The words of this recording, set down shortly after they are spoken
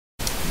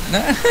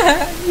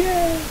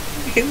Yeah.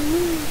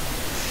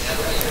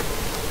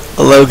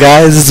 Hello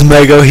guys, it's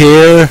Mego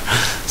here.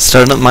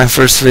 Starting up my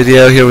first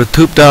video here with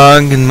Poop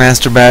Dog and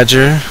Master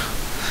Badger.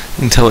 You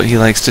can tell what he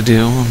likes to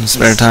do in his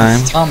spare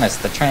time. Thomas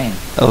the train.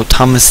 Oh,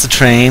 Thomas the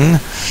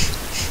Train.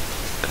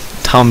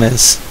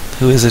 Thomas,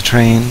 who is a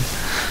train.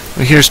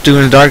 We're here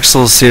doing a Dark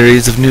Souls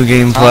series of New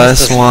Game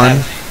Plus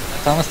 1.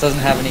 Thomas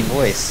doesn't have any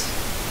voice.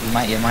 You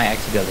might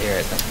actually be able to hear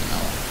it, but you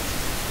know.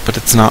 But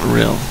it's not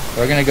real.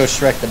 We're gonna go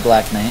Shrek the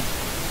Black Knight.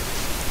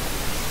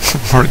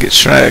 Or get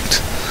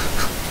Shrek'd.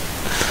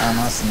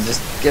 Listen,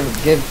 just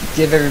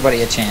give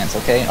everybody a chance,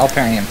 okay? I'll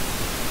parry him.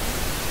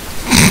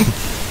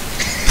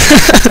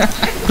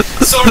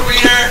 Sword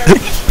reader.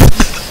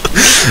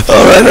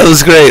 Alright, that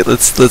was great.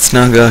 Let's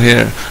now go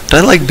here. But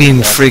I like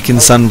being freaking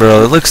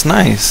Sunbro. It looks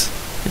nice.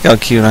 Look how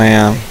cute I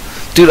am.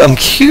 Dude, I'm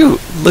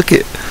cute.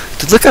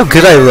 Dude, look how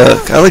good I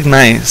look. I look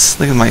nice.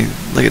 Look at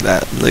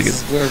that. Look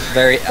at.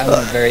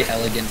 I'm very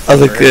elegant. I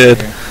look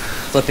good. Here.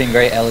 Flipping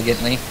very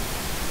elegantly.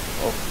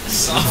 Oh.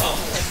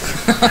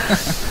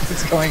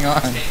 What's going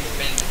on?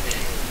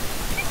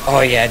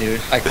 Oh yeah,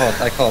 dude. I call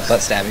it butt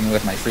stabbing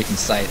with my freaking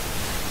sight.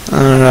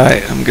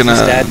 Alright, I'm gonna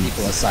stab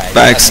people aside.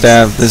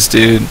 backstab this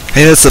dude.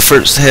 Hey, that's the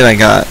first hit I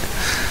got.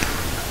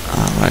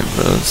 Alright,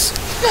 bros.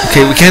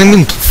 Okay, we can't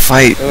even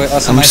fight.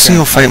 I'm just gonna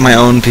go fight my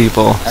own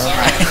people.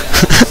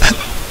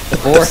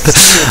 I'm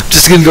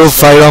just gonna go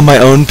fight all my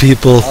own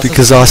people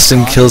because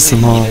Austin kills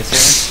them all.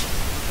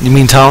 You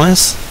mean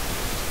Thomas?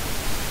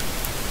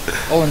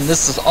 Oh, and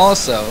this is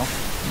also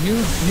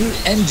new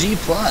NG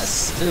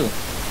Plus too.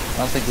 I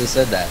don't think they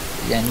said that.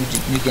 Yeah,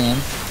 new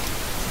game.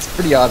 It's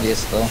pretty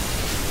obvious though.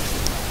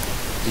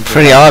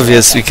 Pretty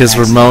obvious because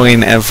we're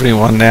mowing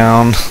everyone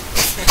down.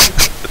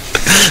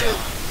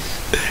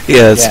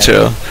 Yeah, it's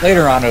true.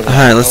 Later on, it'll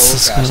alright,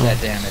 let's go.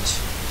 That damage.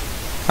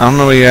 I don't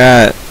know where you're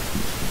at,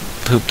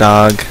 Poop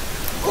Dog.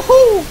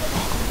 Woohoo!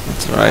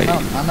 That's right.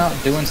 I'm out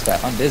doing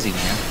stuff. I'm busy,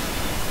 man.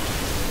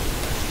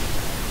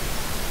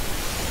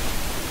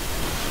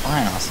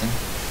 Fine, Austin.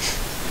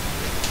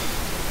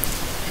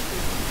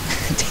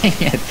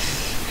 Dang it.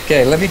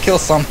 Okay, let me kill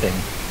something.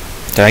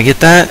 Did I get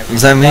that?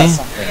 Was that me?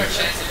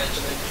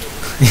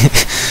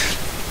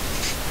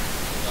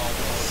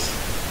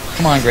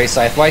 Come on, Great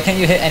Scythe. Why can't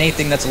you hit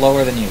anything that's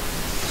lower than you?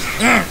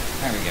 There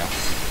we go.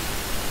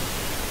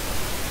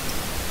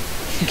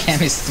 You can't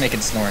be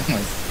making snoring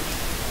noise.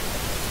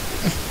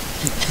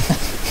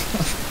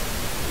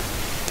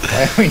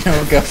 Why do we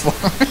know go for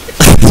it?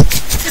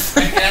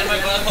 Out of my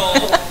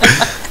butthole.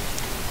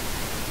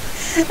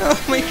 Oh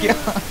my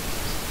god.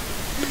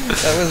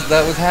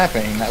 That was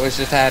happening. That was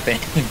just happening.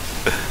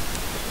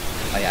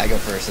 Oh yeah, I go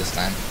first this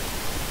time.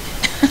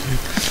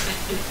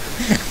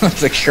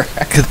 What's a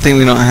crack? Good thing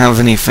we don't have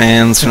any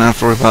fans. We don't have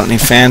to worry about any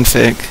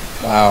fanfic.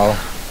 Wow.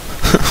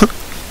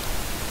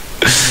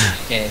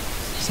 Okay.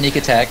 Sneak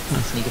attack.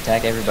 Sneak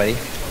attack, everybody.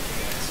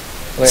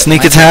 Wait,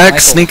 Sneak attack?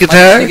 Sneak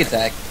attack? Sneak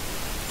attack.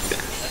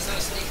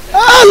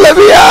 Ah, let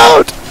me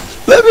out!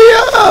 Let me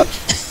out!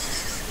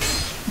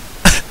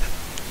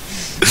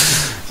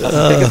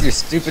 Pick up your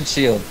stupid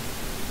shield.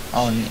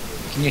 Oh,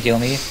 can you heal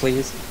me,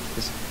 please?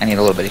 I need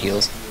a little bit of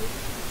heals.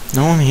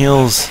 No one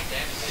heals.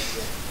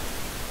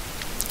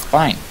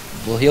 Fine.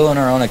 We'll heal on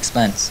our own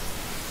expense.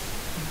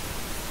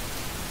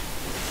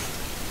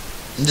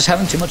 I'm just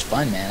having too much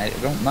fun, man.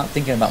 I'm not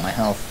thinking about my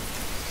health.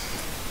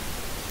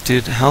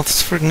 Dude,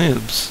 health's for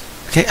noobs.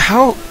 Okay,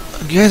 how?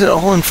 You guys are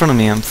all in front of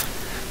me.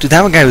 Dude,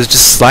 that one guy was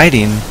just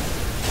sliding.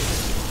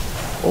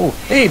 Oh,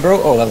 hey,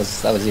 bro. Oh, that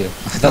was you.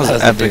 That was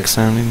epic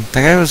sounding.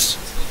 That guy was...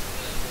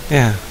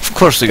 Yeah, of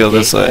course we go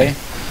this way.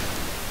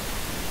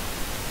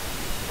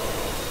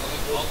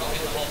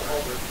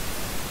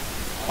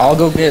 I'll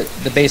go get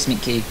the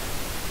basement key.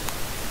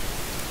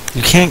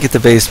 You can't get the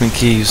basement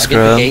key, you scrub.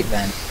 I'll get the gate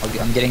then.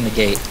 I'm getting the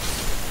gate.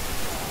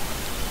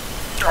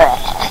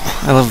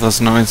 I love those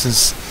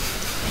noises.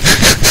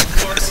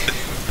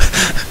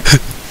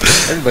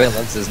 Everybody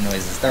loves those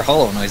noises. They're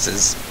hollow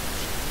noises.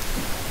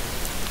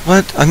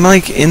 What? I'm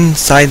like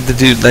inside the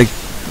dude, like,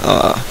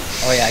 Oh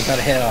yeah, I got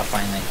a hit off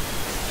finally.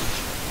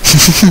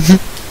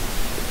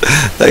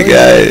 That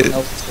guy. I don't know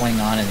what's going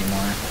on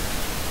anymore.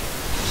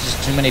 There's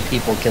just too many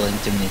people killing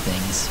too many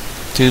things.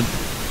 Dude.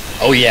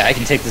 Oh yeah, I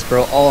can take this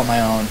bro all on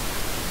my own.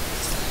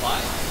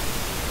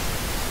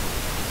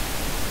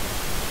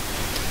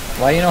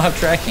 Why you don't have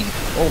tracking?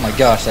 Oh my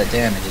gosh, that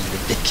damage is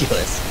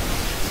ridiculous.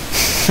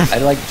 I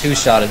like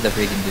two-shotted the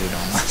freaking dude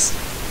almost.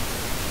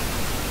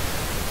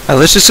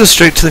 Let's just go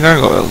straight to the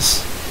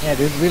gargoyles. Yeah,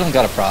 dude, we don't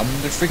got a problem.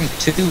 There's freaking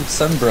 2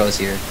 sun bros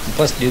here. And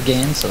plus new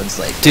games, so it's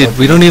like... Dude,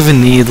 we don't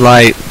even need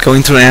light.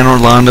 Going through Anne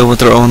Orlando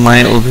with our own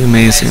light will be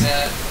amazing.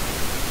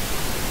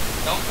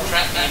 Don't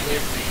trap me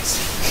here, please.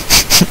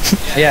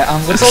 Yeah,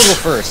 let's all go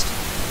first.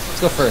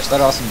 Let's go first.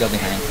 Let Austin go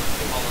behind.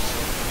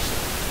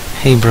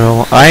 Hey,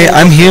 bro,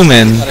 I'm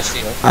human.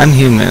 I'm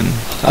human.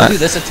 I'll do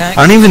this attack.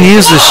 I don't even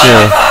use this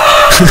shit.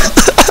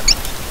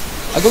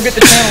 I'll go get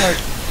the channeler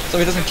so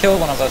he doesn't kill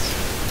one of us.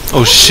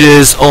 Oh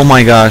shiz! Oh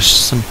my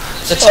gosh!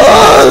 The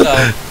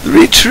channeler,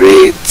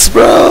 retreats,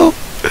 bro.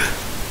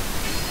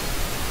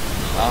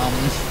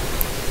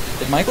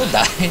 Michael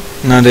die?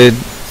 No, dude.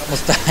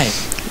 Almost died.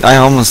 I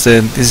almost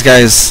did. These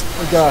guys.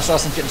 Oh gosh,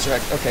 Austin getting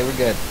wrecked. Okay, we're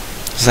good.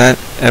 Is that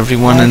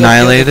everyone Wanna go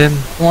annihilated?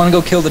 You wanna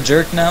go kill the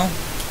jerk now?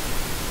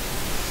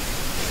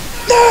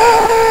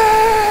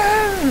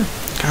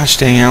 Gosh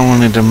dang, I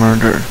wanted to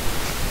murder.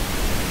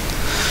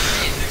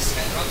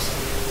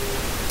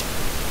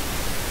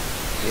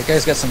 You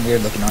guys got some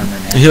weird looking armor,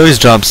 man. He always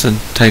drops a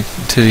tight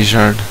titty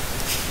shard.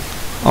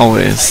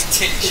 Always.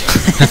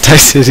 A tight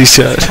titty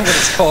shard. That's not what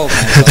it's called,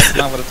 man. That's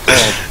not what it's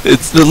called.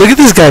 It's look at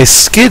this guy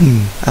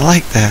skidding. I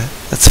like that.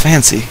 That's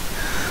fancy.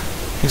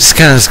 He just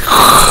kind of.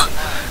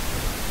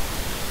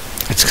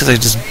 It's because I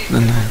just.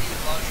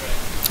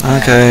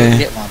 Okay.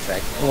 Get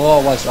Lautrec. We'll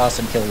all watch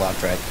Austin kill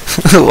Lautrec.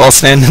 I'll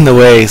stand in the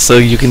way so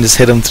you can just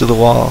hit him through the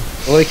wall.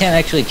 Well, we can't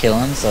actually kill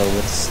him, so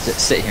we'll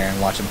sit here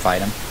and watch him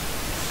fight him.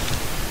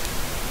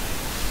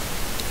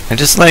 I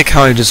just like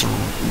how I just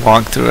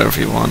walk through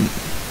everyone.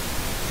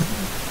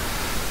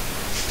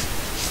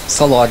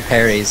 Solod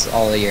parries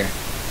all year.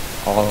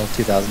 All of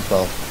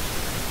 2012.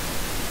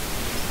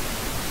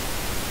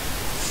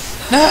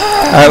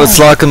 Alright, let's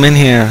lock him in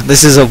here.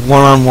 This is a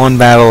one-on-one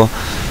battle.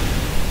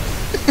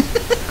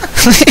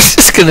 He's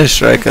just gonna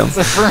strike him. There's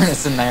a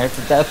furnace in there. It's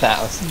a death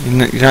house.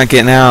 You're not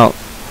getting out.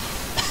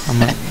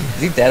 Is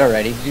he dead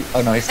already?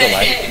 Oh no, he's still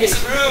alive.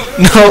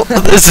 No,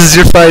 this is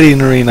your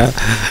fighting arena.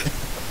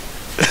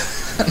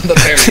 The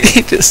parry.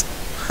 He just.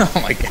 Oh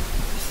my god.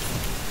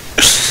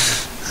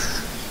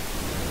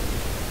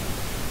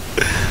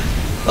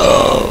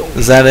 Oh,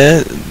 is that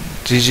it?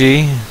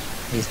 GG?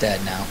 He's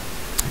dead now.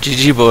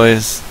 GG,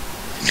 boys.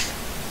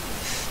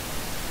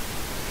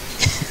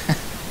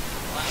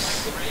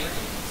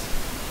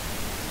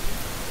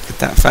 Get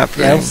that fat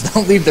brain. Yeah,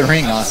 don't leave the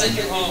ring, Austin.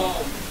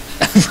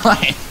 I'm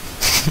fine.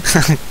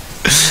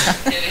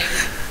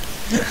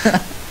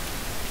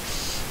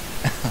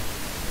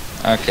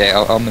 Okay,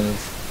 I'll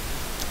move.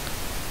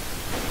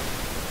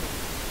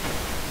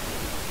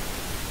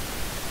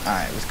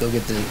 Alright, let's go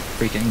get the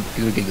freaking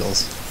goo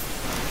giggles.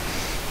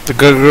 The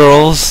good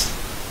girls.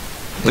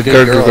 The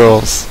good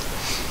girls.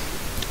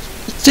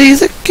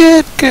 She's a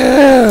good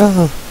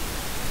girl.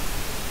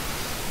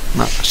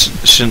 No, I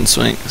shouldn't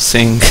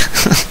sing.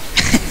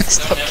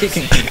 Stop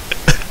kicking me.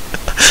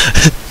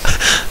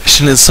 I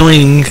shouldn't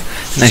swing,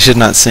 and I should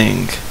not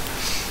sing.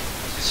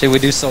 Should we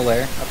do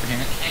Solaire up in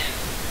here?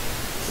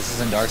 This is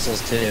in Dark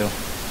Souls 2.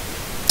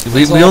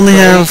 We only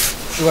have.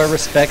 Do our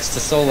respects to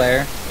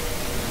Solaire.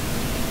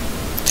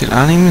 Dude,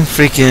 I don't even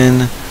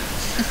freaking.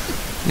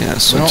 Yeah,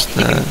 switch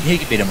that. He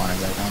can beat him on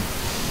his own.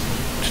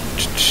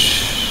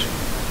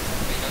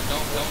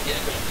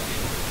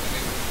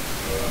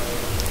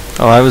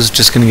 Oh, I was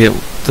just gonna get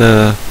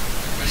the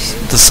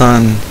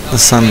sun. The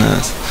sun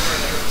is.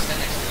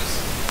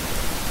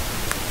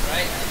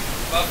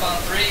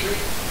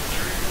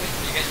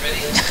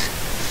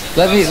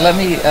 Let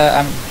me,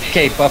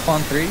 okay, buff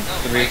on 3.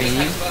 3.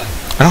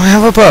 I don't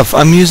have a buff.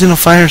 I'm using a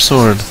fire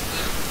sword.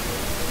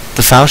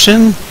 The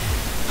falchion?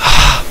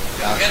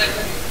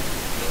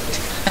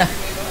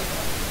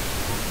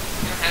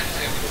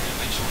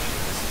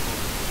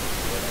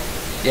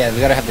 Yeah,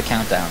 we gotta have the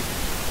countdown.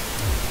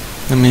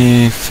 Let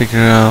me figure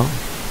out.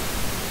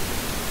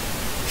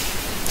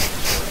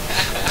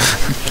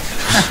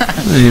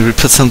 Let me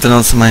put something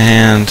else in my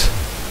hand.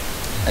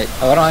 I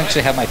don't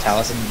actually have my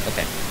talisman.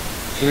 Okay.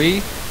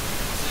 3,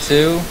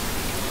 2,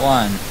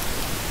 1.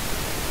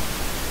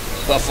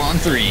 Buff on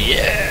 3.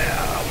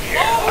 Yeah.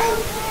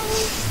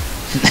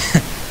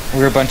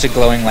 We're a bunch of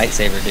glowing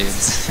lightsaber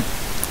dudes.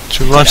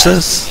 Should we watch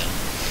this?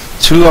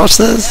 Should we watch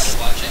this?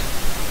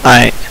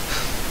 Alright.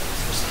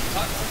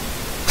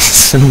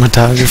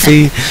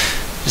 Cinematography.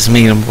 Just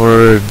making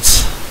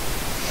words.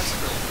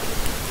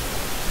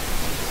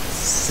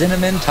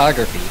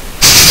 Cinematography.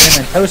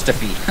 Cinnamon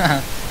toastophy.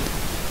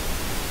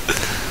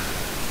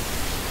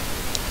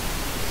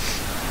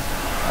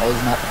 I was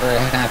not very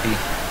happy.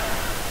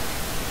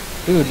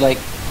 Dude, like,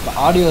 the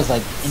audio is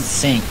like in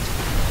sync.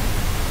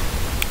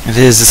 It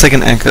is. It's like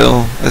an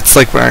echo. It's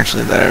like we're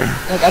actually there.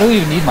 Like, I don't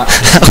even need my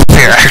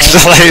We're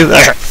actually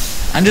there.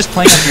 I'm just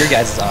playing up your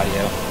guys'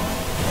 audio.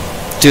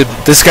 Dude,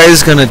 this guy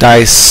is gonna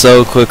die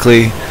so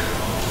quickly.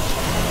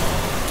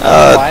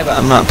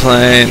 I'm not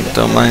playing.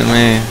 Don't mind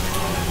me.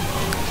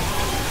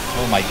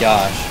 Oh my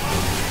gosh.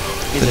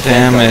 He's The a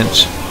dead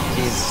damage.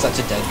 gargoyle. He's such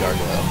a dead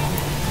gargoyle.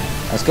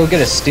 Let's go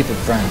get a stupid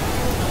friend.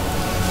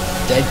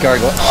 Dead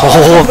gargoyle.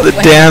 Oh, the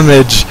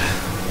damage.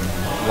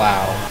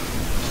 Wow.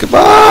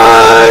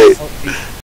 Goodbye.